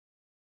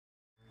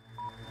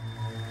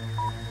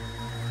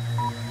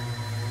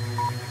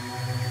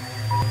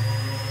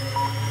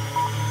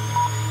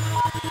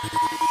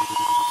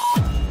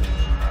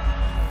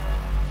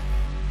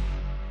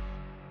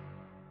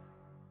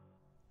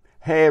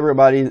Hey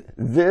everybody,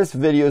 this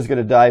video is going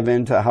to dive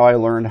into how I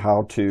learned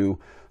how to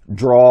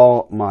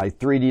draw my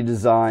 3D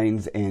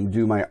designs and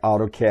do my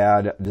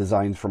AutoCAD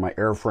designs for my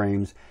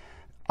airframes.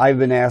 I've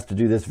been asked to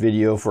do this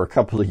video for a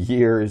couple of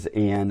years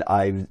and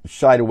I've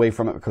shied away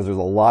from it because there's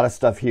a lot of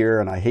stuff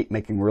here and I hate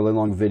making really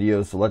long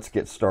videos, so let's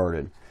get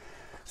started.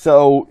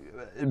 So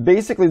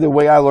basically the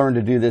way I learned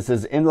to do this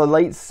is in the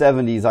late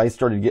 70s I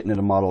started getting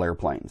into model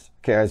airplanes.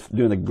 Okay, I was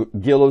doing the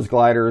Gillows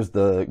gliders,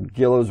 the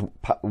Gillows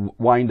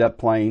wind-up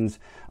planes.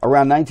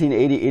 Around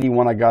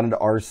 1980-81 I got into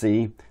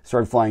RC,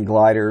 started flying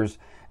gliders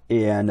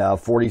and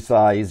 40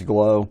 size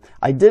glow.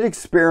 I did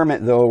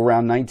experiment though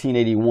around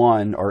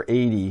 1981 or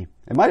 80.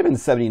 It might have been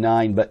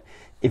 79, but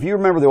if you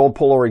remember the old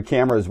Polaroid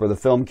cameras where the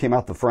film came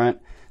out the front,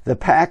 the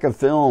pack of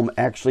film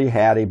actually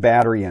had a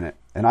battery in it.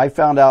 And I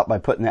found out by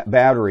putting that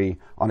battery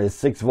on a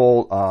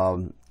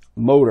 6-volt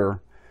motor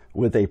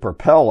with a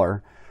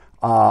propeller,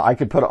 I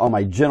could put it on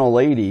my Gentle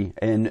Lady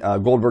and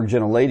Goldberg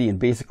Gentle Lady and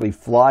basically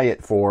fly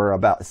it for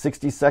about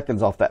 60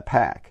 seconds off that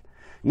pack.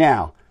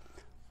 Now,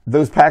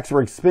 those packs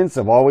were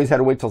expensive. I always had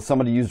to wait till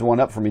somebody used one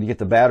up for me to get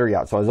the battery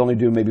out. So I was only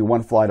doing maybe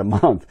one flight a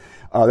month.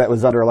 That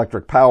was under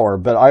electric power.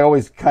 But I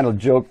always kind of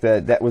joked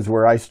that that was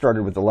where I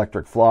started with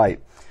electric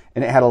flight.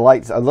 And it had a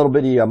little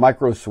bitty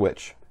micro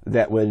switch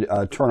that would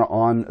turn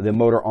on the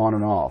motor on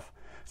and off.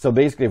 So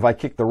basically, if I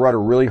kicked the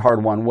rudder really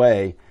hard one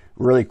way,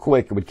 really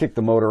quick, it would kick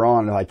the motor on.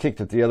 And if I kicked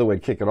it the other way,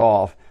 it'd kick it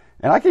off.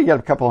 And I could get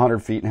a couple hundred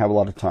feet and have a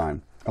lot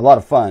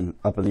of fun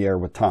up in the air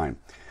with time.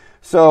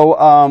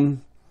 So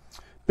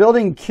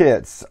building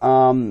kits.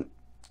 When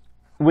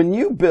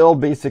you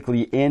build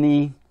basically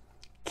any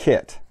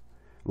kit,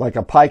 like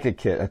a Pica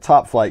kit, a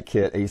Top Flight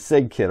kit, a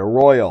SIG kit, a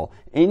Royal,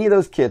 any of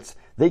those kits,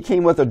 they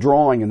came with a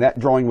drawing, and that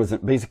drawing was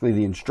basically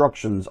the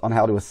instructions on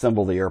how to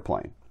assemble the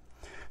airplane.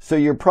 So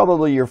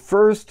your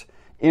first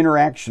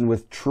interaction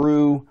with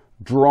true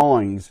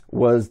drawings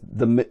was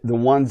the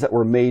ones that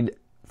were made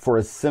for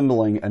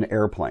assembling an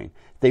airplane.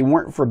 They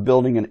weren't for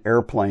building an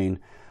airplane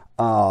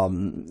where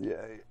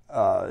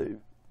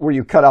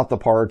you cut out the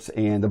parts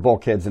and the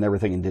bulkheads and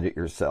everything and did it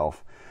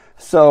yourself.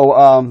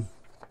 So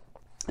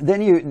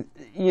then you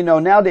know,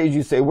 nowadays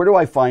you say, where do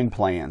I find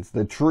plans?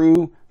 The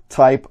true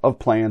type of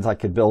plans I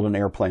could build an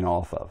airplane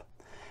off of.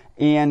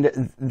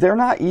 And they're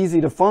not easy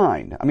to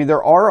find. I mean,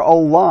 there are a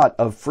lot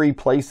of free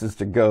places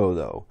to go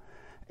though.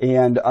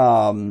 And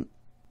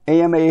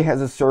AMA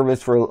has a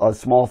service for a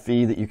small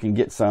fee that you can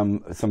get some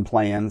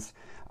plans.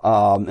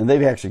 And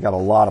they've actually got a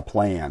lot of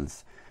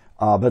plans.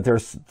 But they're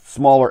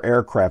smaller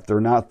aircraft.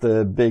 They're not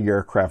the big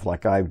aircraft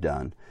like I've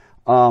done.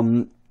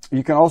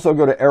 You can also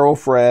go to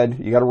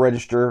AeroFred. You got to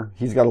register.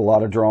 He's got a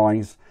lot of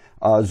drawings.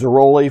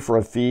 Zeroli for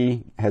a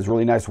fee has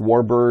really nice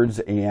warbirds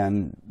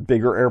and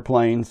bigger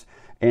airplanes.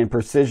 And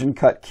Precision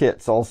Cut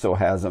Kits also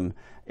has them.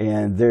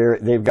 And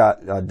they've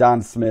got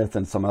Don Smith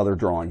and some other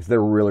drawings.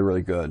 They're really,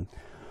 really good.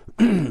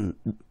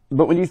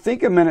 But when you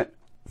think a minute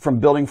from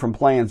building from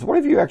plans, what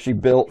have you actually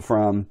built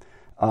from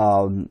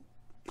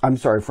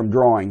from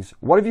drawings?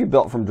 What have you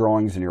built from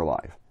drawings in your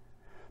life?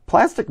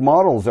 Plastic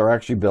models are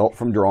actually built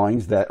from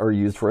drawings that are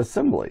used for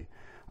assembly.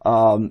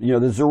 You know,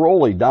 the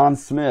Zeroli, Don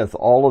Smith,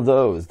 all of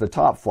those, the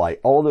Top Flight,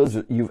 all of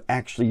those, you've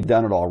actually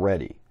done it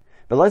already.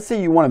 But let's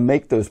say you want to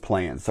make those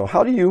plans. So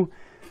how do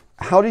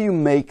you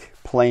make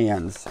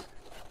plans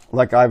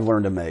like I've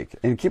learned to make?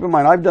 And keep in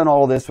mind, I've done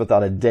all of this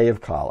without a day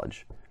of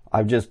college.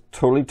 I've just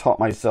totally taught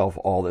myself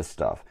all this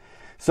stuff.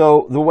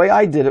 So the way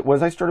I did it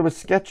was I started with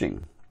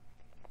sketching.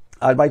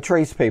 I'd buy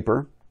trace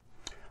paper.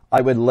 I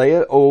would lay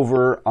it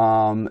over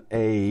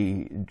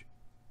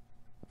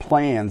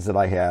plans that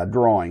I had,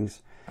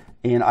 drawings,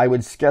 and I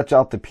would sketch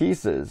out the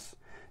pieces.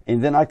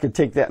 And then I could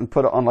take that and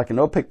put it on like an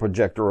opaque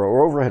projector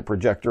or overhead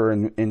projector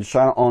and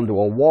shine it onto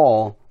a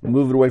wall,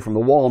 move it away from the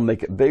wall and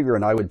make it bigger,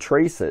 and I would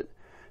trace it.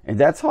 And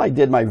that's how I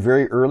did my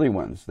very early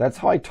ones. That's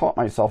how I taught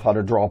myself how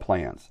to draw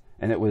plans.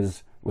 And it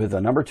was with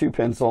a number 2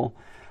 pencil.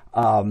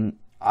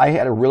 I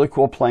had a really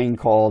cool plane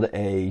called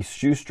a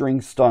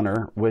Shoestring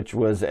Stunner, which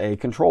was a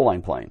control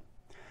line plane.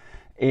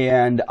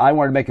 And I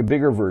wanted to make a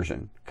bigger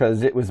version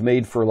because it was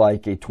made for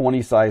like a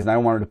 20 size and I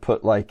wanted to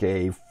put like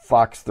a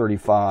Fox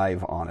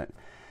 35 on it.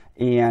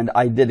 And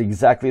I did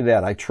exactly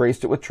that. I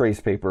traced it with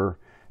trace paper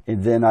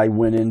and then I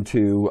went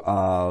into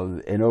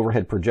an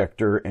overhead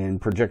projector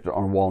and projected it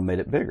on a wall and made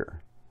it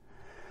bigger.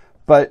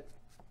 But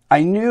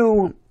I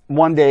knew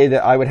one day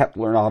that I would have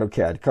to learn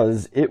AutoCAD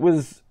because it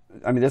was,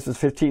 I mean, this was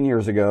 15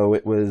 years ago.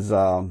 It was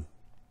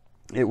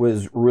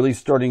really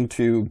starting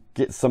to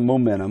get some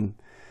momentum.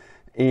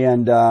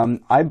 And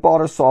I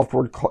bought a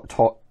software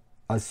called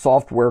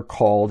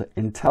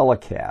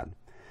IntelliCAD.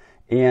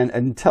 And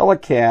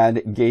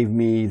IntelliCAD gave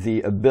me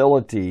the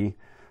ability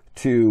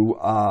to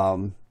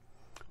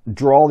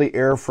draw the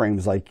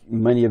airframes like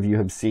many of you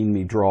have seen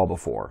me draw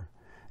before.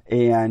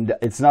 And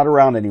it's not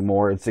around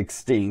anymore. It's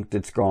extinct.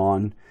 It's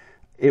gone.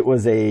 It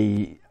was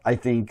I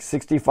think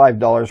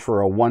 $65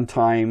 for a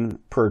one-time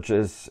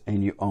purchase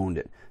and you owned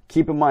it.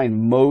 Keep in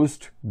mind,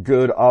 most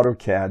good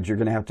AutoCADs, you're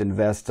going to have to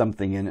invest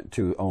something in it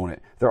to own it.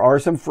 There are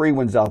some free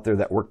ones out there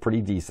that work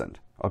pretty decent,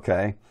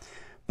 okay?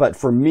 But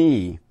for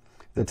me,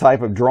 the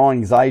type of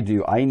drawings I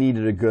do, I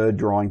needed a good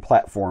drawing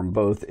platform,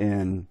 both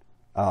in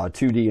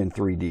 2D and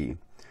 3D.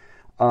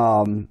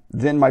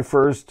 Then my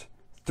first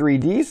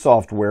 3D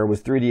software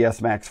was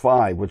 3ds Max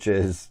 5, which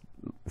is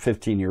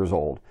 15 years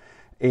old.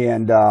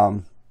 And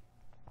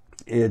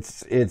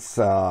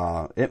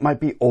it might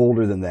be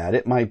older than that.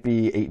 It might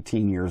be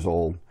 18 years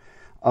old.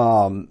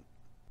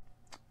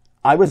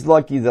 I was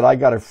lucky that I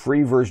got a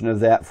free version of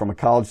that from a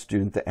college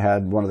student that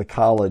had one of the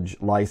college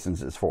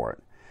licenses for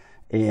it.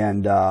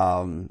 And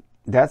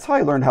that's how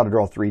I learned how to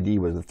draw 3D,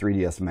 with the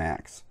 3ds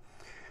Max.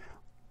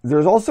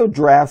 There's also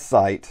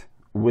DraftSight,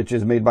 which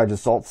is made by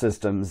Dassault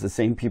Systems, the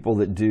same people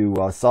that do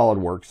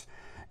SolidWorks.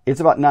 It's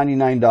about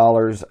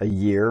 $99 a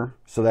year,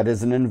 so that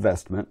is an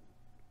investment.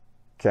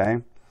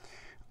 Okay.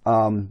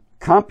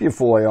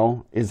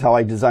 Compufoil is how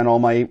I design all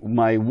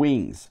my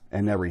wings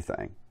and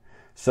everything.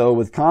 So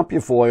with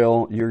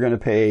Compufoil, you're going to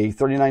pay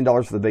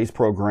 $39 for the base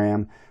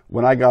program.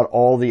 When I got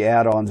all the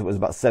add-ons, it was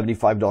about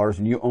 $75,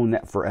 and you own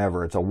that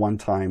forever. It's a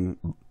one-time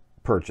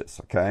purchase,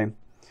 okay?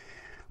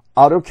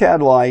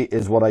 AutoCAD LT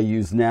is what I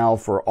use now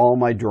for all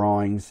my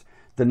drawings.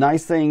 The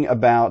nice thing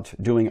about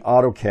doing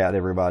AutoCAD,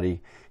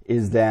 everybody,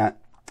 is that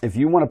if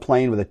you want a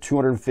plane with a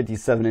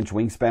 257-inch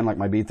wingspan like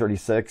my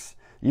B-36,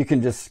 you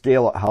can just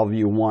scale it however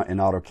you want in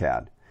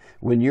AutoCAD.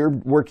 When you're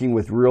working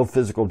with real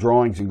physical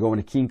drawings and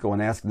going to Kinko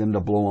and asking them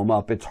to blow them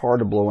up, it's hard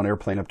to blow an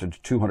airplane up to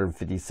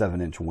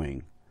 257-inch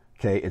wing.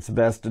 Okay, it's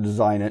best to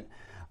design it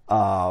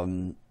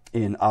in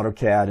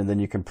AutoCAD, and then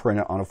you can print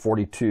it on a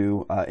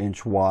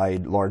 42-inch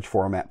wide large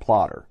format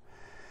plotter.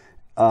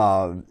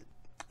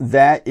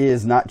 That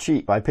is not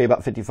cheap. I pay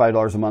about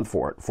 $55 a month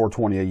for it,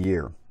 $420 a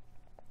year.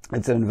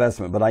 It's an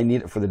investment, but I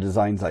need it for the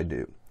designs I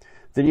do.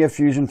 Then you have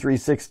Fusion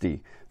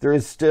 360. There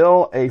is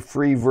still a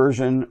free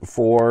version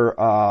for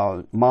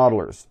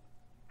modelers,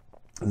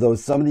 though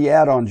some of the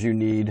add-ons you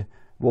need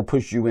will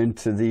push you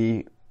into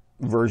the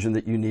version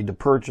that you need to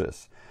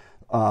purchase.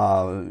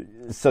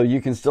 So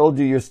you can still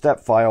do your step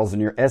files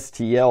and your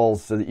STLs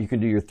so that you can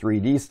do your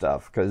 3D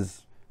stuff,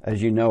 because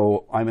as you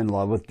know, I'm in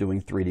love with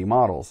doing 3D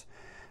models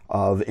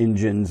of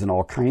engines and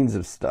all kinds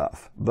of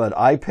stuff. But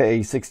I pay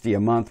 $60 a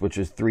month, which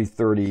is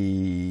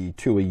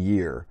 $332 a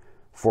year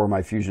for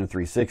my Fusion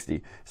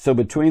 360. So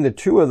between the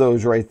two of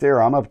those right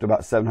there, I'm up to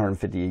about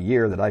 $750 a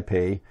year that I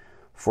pay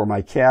for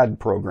my CAD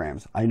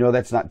programs. I know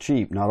that's not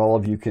cheap. Not all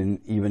of you can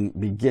even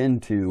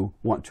begin to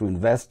want to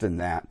invest in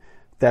that.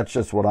 That's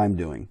just what I'm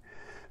doing.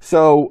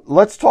 So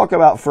let's talk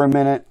about for a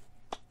minute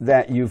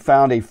that you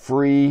found a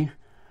free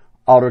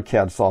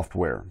AutoCAD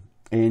software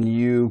and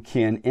you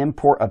can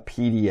import a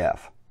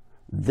PDF.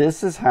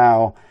 This is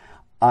how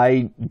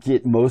I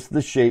get most of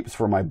the shapes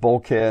for my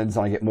bulkheads,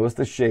 and I get most of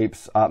the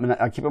shapes. And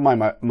I keep in mind,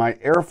 my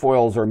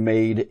airfoils are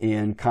made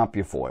in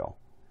Compufoil,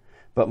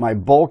 but my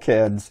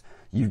bulkheads,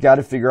 you've got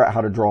to figure out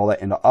how to draw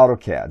that into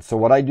AutoCAD. So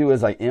what I do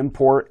is I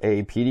import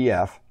a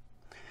PDF,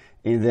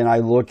 and then I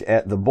look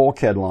at the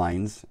bulkhead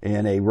lines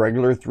in a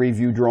regular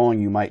 3-view drawing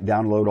you might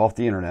download off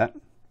the internet,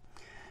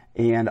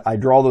 and I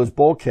draw those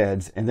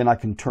bulkheads, and then I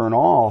can turn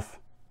off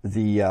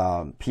the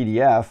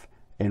PDF,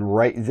 and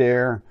right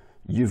there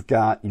you've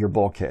got your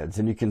bulkheads,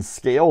 and you can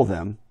scale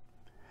them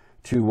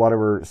to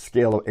whatever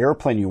scale of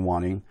airplane you're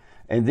wanting,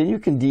 and then you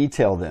can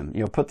detail them.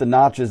 You know, put the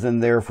notches in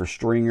there for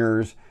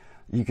stringers.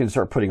 You can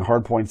start putting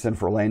hard points in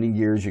for landing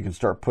gears. You can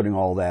start putting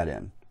all that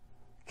in.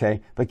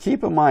 Okay, but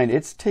keep in mind,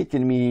 it's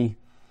taken me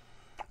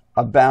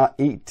about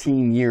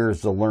 18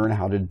 years to learn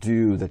how to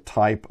do the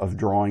type of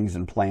drawings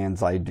and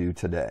plans I do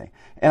today.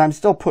 And I'm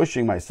still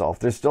pushing myself.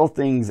 There's still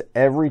things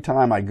every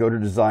time I go to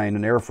design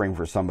an airframe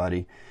for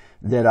somebody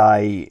that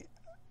I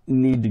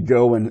need to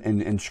go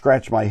and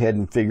scratch my head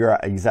and figure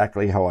out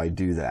exactly how I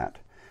do that.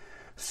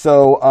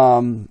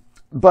 So,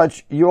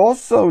 but you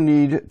also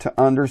need to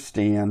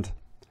understand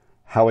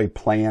how a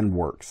plan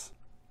works.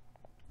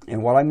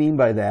 And what I mean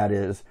by that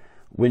is,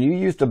 when you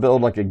used to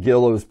build like a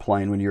Gillows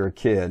plane when you were a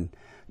kid,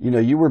 you know,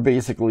 you were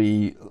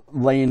basically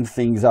laying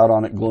things out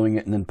on it, gluing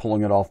it, and then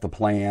pulling it off the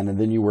plan, and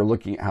then you were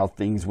looking at how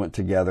things went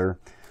together.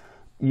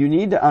 You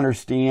need to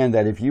understand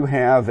that if you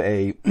have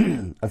a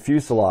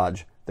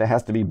fuselage that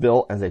has to be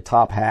built as a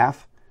top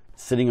half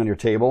sitting on your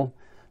table,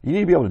 you need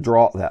to be able to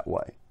draw it that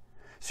way.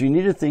 So you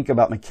need to think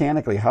about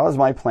mechanically, how is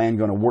my plan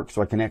going to work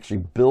so I can actually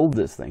build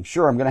this thing?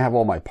 Sure, I'm going to have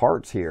all my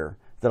parts here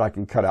that I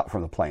can cut out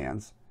from the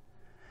plans,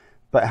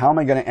 but how am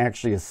I going to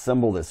actually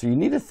assemble this? So you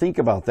need to think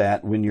about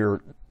that when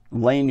you're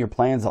laying your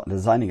plans out and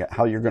designing it,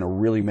 how you're going to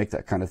really make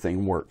that kind of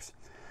thing works.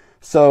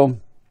 So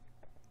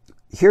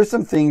here's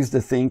some things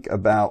to think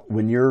about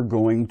when you're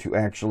going to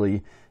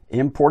actually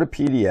import a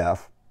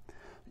PDF.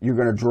 You're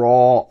going to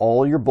draw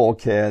all your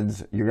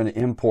bulkheads. You're going to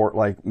import,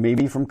 like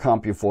maybe from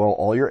Compufoil,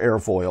 all your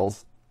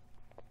airfoils.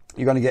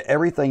 You're going to get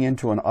everything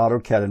into an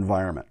AutoCAD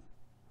environment.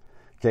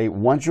 Okay,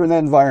 once you're in that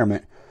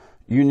environment,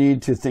 you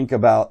need to think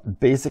about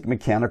basic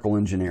mechanical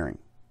engineering.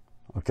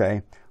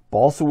 Okay,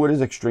 balsa wood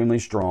is extremely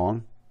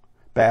strong.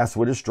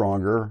 Basswood is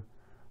stronger.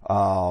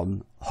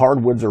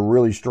 Hardwoods are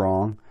really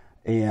strong,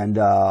 and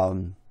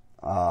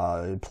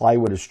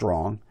plywood is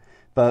strong.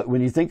 But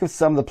when you think of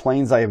some of the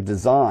planes I have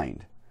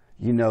designed,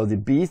 you know, the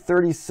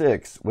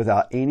B-36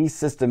 without any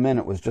system in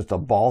it was just a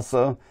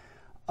balsa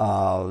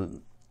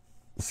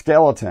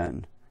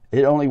skeleton.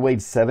 It only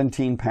weighed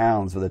 17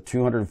 pounds with a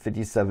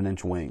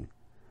 257-inch wing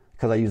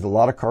because I used a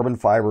lot of carbon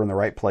fiber in the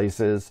right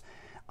places.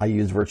 I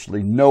used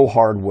virtually no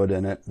hardwood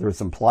in it. There was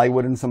some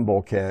plywood and some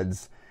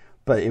bulkheads,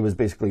 but it was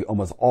basically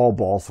almost all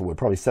balsa wood,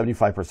 probably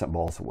 75%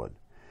 balsa wood.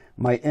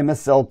 My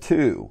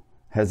MSL2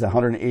 has a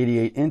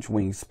 188-inch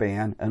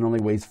wingspan and only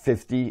weighs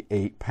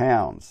 58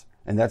 pounds.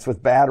 And that's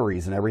with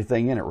batteries and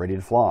everything in it ready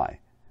to fly.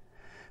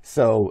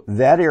 So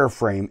that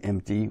airframe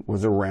empty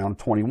was around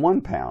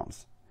 21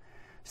 pounds.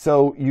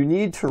 So you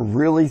need to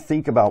really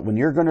think about when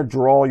you're going to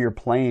draw your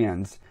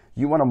plans,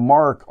 you want to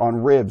mark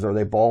on ribs. Are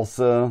they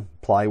balsa,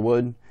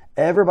 plywood?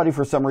 Everybody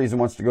for some reason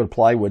wants to go to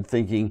plywood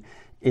thinking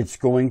it's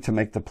going to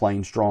make the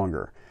plane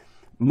stronger.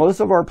 Most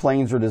of our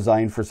planes are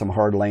designed for some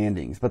hard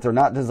landings, but they're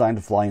not designed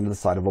to fly into the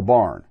side of a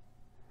barn.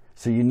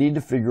 So you need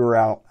to figure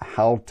out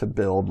how to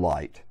build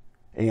light.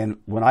 And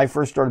when I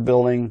first started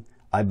building,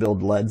 I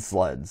built lead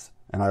sleds,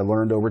 and I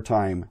learned over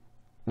time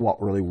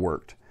what really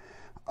worked.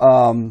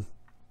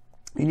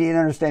 You need to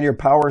understand your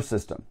power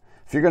system.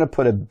 If you're going to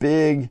put a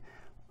big,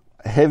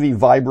 heavy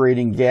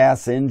vibrating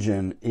gas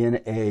engine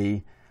in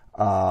a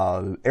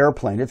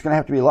airplane, it's going to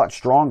have to be a lot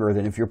stronger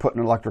than if you're putting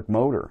an electric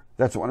motor.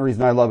 That's one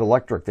reason I love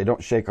electric. They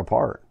don't shake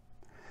apart.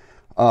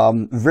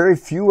 Very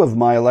few of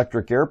my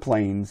electric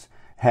airplanes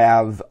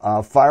have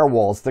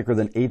firewalls thicker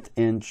than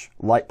 1/8-inch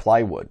light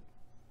plywood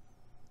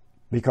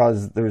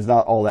because there's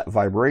not all that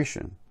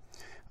vibration.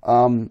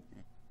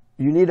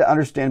 You need to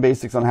understand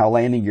basics on how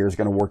landing gear is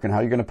going to work and how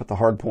you're going to put the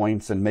hard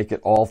points and make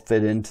it all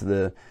fit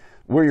into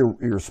where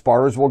your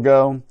spars will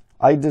go.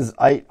 I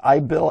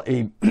built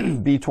a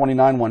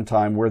B-29 one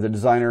time where the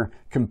designer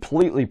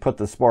completely put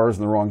the spars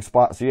in the wrong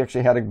spot. So you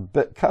actually had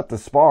to cut the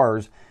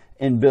spars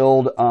and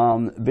build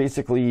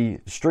basically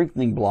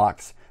strengthening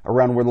blocks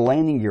around where the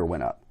landing gear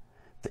went up.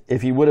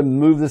 If he would have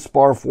moved the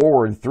spar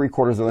forward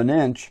 3/4 of an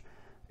inch,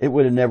 it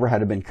would have never had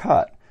to been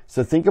cut.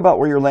 So think about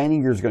where your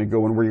landing gear is going to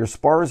go and where your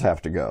spars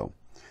have to go.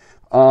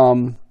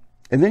 And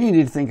then you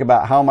need to think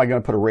about, how am I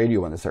going to put a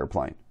radio in this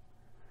airplane?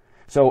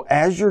 So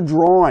as you're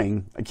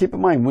drawing, keep in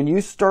mind, when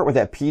you start with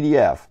that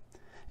PDF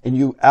and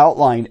you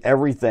outline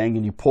everything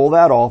and you pull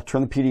that off,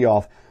 turn the PDF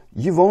off,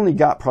 you've only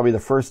got probably the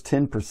first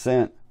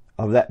 10%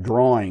 of that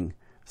drawing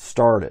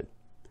started.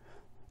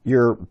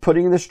 You're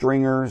putting in the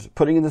stringers,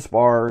 putting in the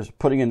spars,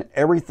 putting in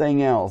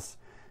everything else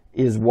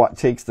is what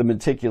takes the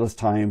meticulous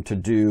time to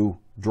do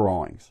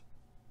drawings.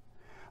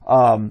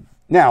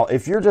 Now,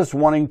 if you're just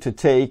wanting to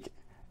take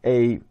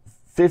a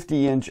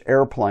 50-inch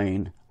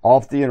airplane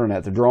off the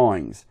internet, the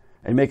drawings,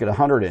 and make it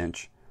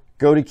 100-inch,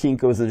 go to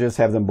Kinko's and just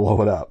have them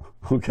blow it up,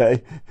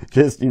 okay?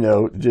 Just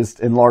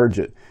enlarge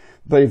it.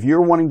 But if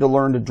you're wanting to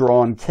learn to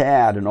draw in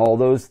CAD and all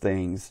those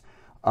things,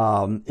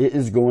 it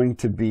is going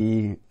to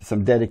be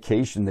some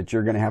dedication that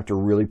you're going to have to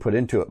really put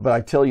into it. But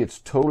I tell you, it's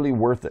totally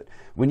worth it.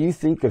 When you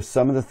think of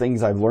some of the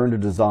things I've learned to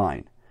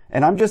design,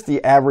 and I'm just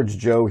the average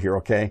Joe here,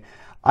 okay?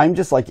 I'm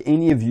just like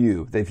any of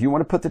you, that if you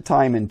want to put the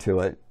time into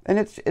it, and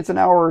it's an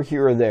hour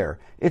here or there.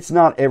 It's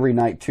not every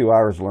night 2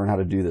 hours to learn how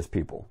to do this,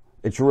 people.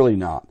 It's really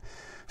not.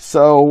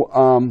 So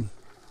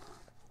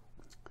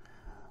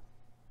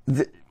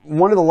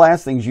one of the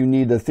last things you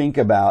need to think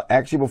about,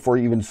 actually before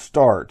you even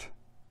start,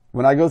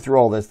 when I go through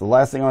all this, the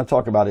last thing I want to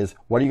talk about is,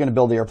 what are you going to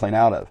build the airplane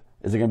out of?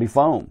 Is it going to be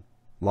foam?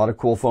 A lot of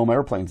cool foam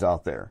airplanes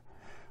out there.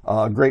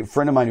 A great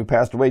friend of mine who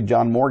passed away,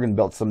 John Morgan,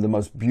 built some of the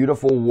most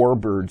beautiful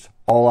warbirds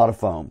all out of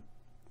foam.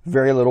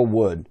 Very little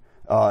wood,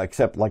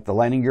 except like the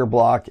landing gear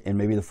block and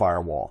maybe the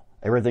firewall.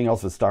 Everything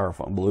else is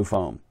styrofoam, blue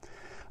foam.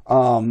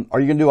 Are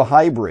you going to do a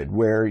hybrid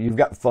where you've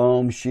got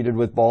foam sheeted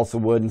with balsa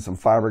wood and some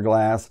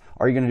fiberglass?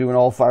 Are you going to do an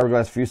all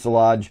fiberglass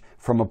fuselage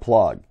from a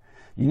plug?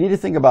 You need to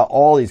think about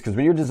all these, because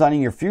when you're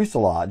designing your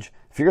fuselage,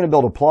 if you're going to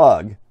build a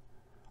plug,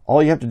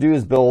 all you have to do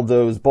is build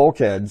those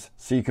bulkheads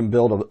so you can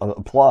build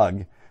a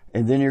plug,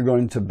 and then you're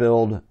going to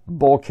build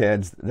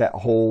bulkheads that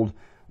hold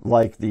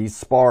like the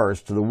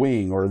spars to the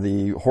wing or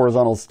the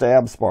horizontal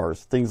stab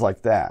spars, things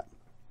like that.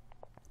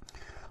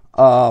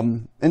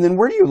 And then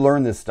where do you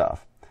learn this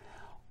stuff?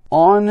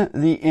 On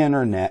the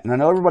internet. And I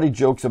know everybody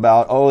jokes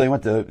about, oh, they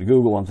went to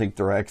Google and think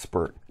they're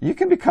expert. You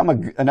can become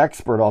an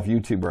expert off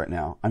YouTube right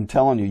now. I'm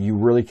telling you, you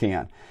really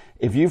can.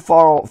 If you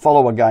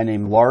follow a guy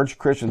named Lars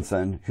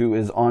Christensen, who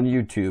is on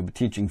YouTube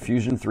teaching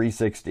Fusion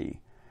 360,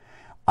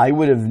 I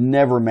would have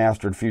never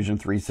mastered Fusion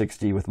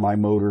 360 with my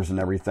motors and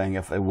everything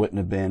if it wouldn't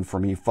have been for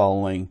me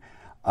following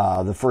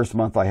the first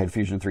month I had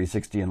Fusion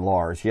 360 and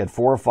Lars. He had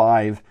 4 or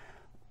 5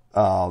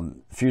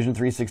 Fusion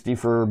 360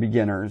 for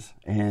beginners,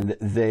 and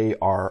they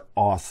are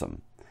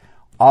awesome.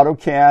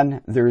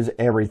 AutoCAD, there's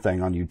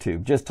everything on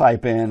YouTube. Just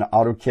type in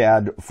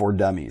AutoCAD for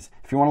Dummies.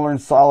 If you want to learn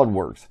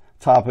SolidWorks,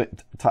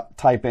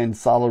 type in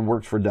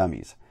SolidWorks for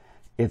Dummies.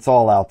 It's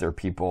all out there,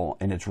 people,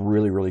 and it's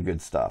really, really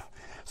good stuff.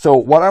 So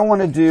what I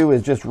want to do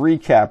is just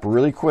recap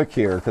really quick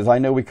here, because I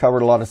know we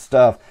covered a lot of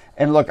stuff.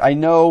 And look, I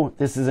know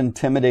this is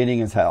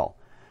intimidating as hell.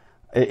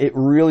 It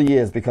really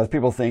is, because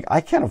people think,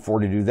 I can't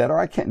afford to do that, or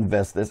I can't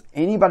invest this.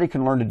 Anybody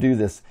can learn to do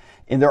this,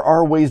 and there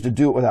are ways to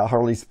do it without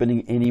hardly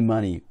spending any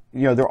money.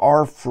 You know, there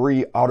are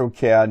free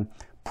AutoCAD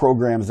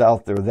programs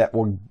out there that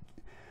will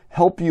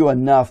help you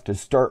enough to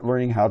start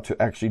learning how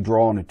to actually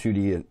draw in a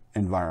 2D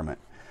environment.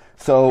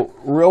 So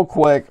real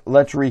quick,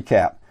 let's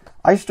recap.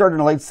 I started in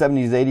the late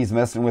 70s, 80s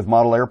messing with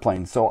model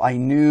airplanes, so I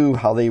knew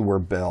how they were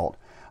built.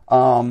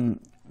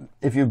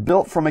 If you've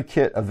built from a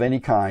kit of any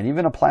kind,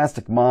 even a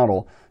plastic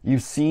model,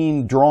 you've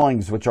seen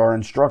drawings which are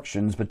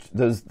instructions, but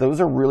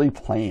those are really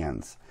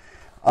plans.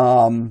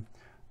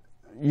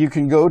 You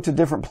can go to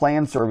different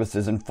plan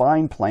services and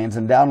find plans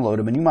and download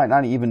them, and you might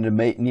not even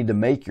need to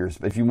make yours.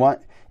 But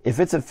if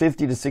it's a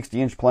 50 to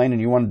 60 inch plane and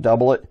you want to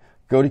double it,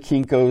 go to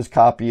Kinko's,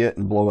 copy it,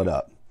 and blow it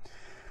up.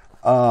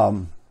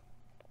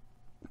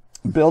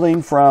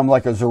 Building from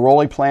like a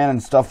Zeroli plan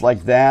and stuff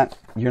like that,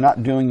 you're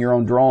not doing your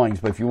own drawings,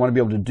 but if you want to be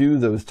able to do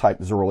those type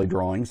of Zeroli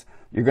drawings,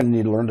 you're going to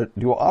need to learn to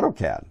do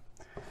AutoCAD.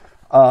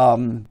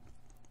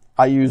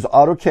 I use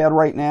AutoCAD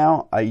right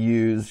now. I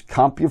use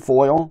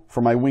Compufoil for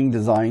my wing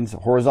designs,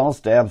 horizontal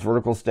stabs,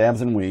 vertical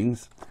stabs, and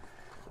wings.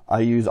 I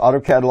use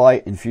AutoCAD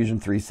LT and Fusion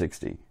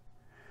 360.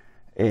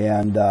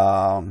 And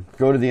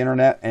go to the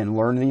internet and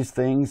learn these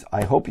things.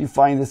 I hope you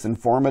find this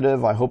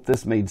informative. I hope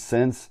this made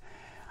sense.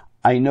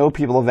 I know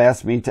people have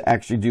asked me to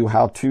actually do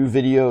how-to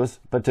videos,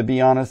 but to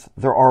be honest,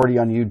 they're already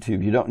on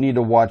YouTube. You don't need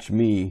to watch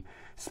me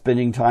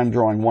spending time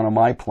drawing one of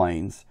my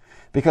planes,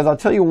 because I'll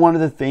tell you, one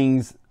of the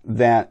things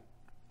that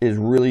is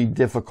really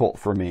difficult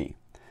for me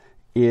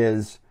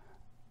is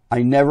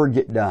I never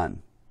get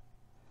done.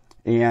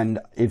 And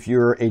if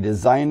you're a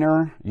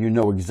designer, you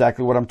know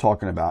exactly what I'm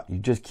talking about. You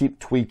just keep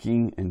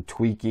tweaking and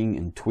tweaking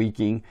and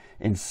tweaking.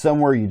 And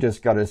somewhere you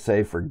just got to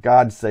say, for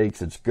God's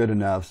sakes, it's good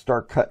enough.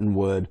 Start cutting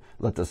wood,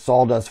 let the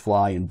sawdust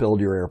fly, and build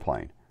your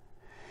airplane.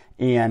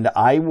 And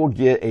I will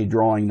get a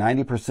drawing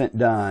 90%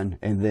 done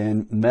and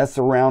then mess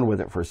around with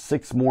it for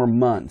 6 more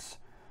months.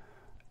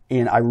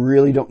 And I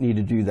really don't need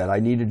to do that. I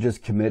need to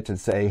just commit to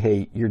say,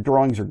 hey, your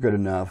drawings are good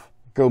enough.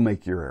 Go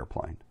make your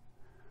airplane.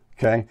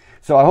 Okay,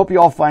 so I hope you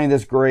all find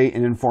this great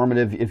and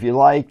informative. If you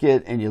like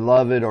it and you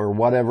love it or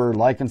whatever,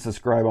 like and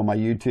subscribe on my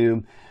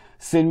YouTube.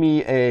 Send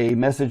me a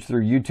message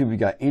through YouTube if you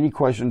got any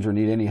questions or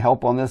need any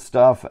help on this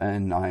stuff,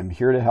 and I'm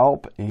here to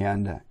help.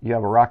 And you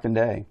have a rocking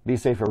day. Be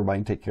safe, everybody,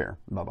 and take care.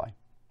 Bye-bye.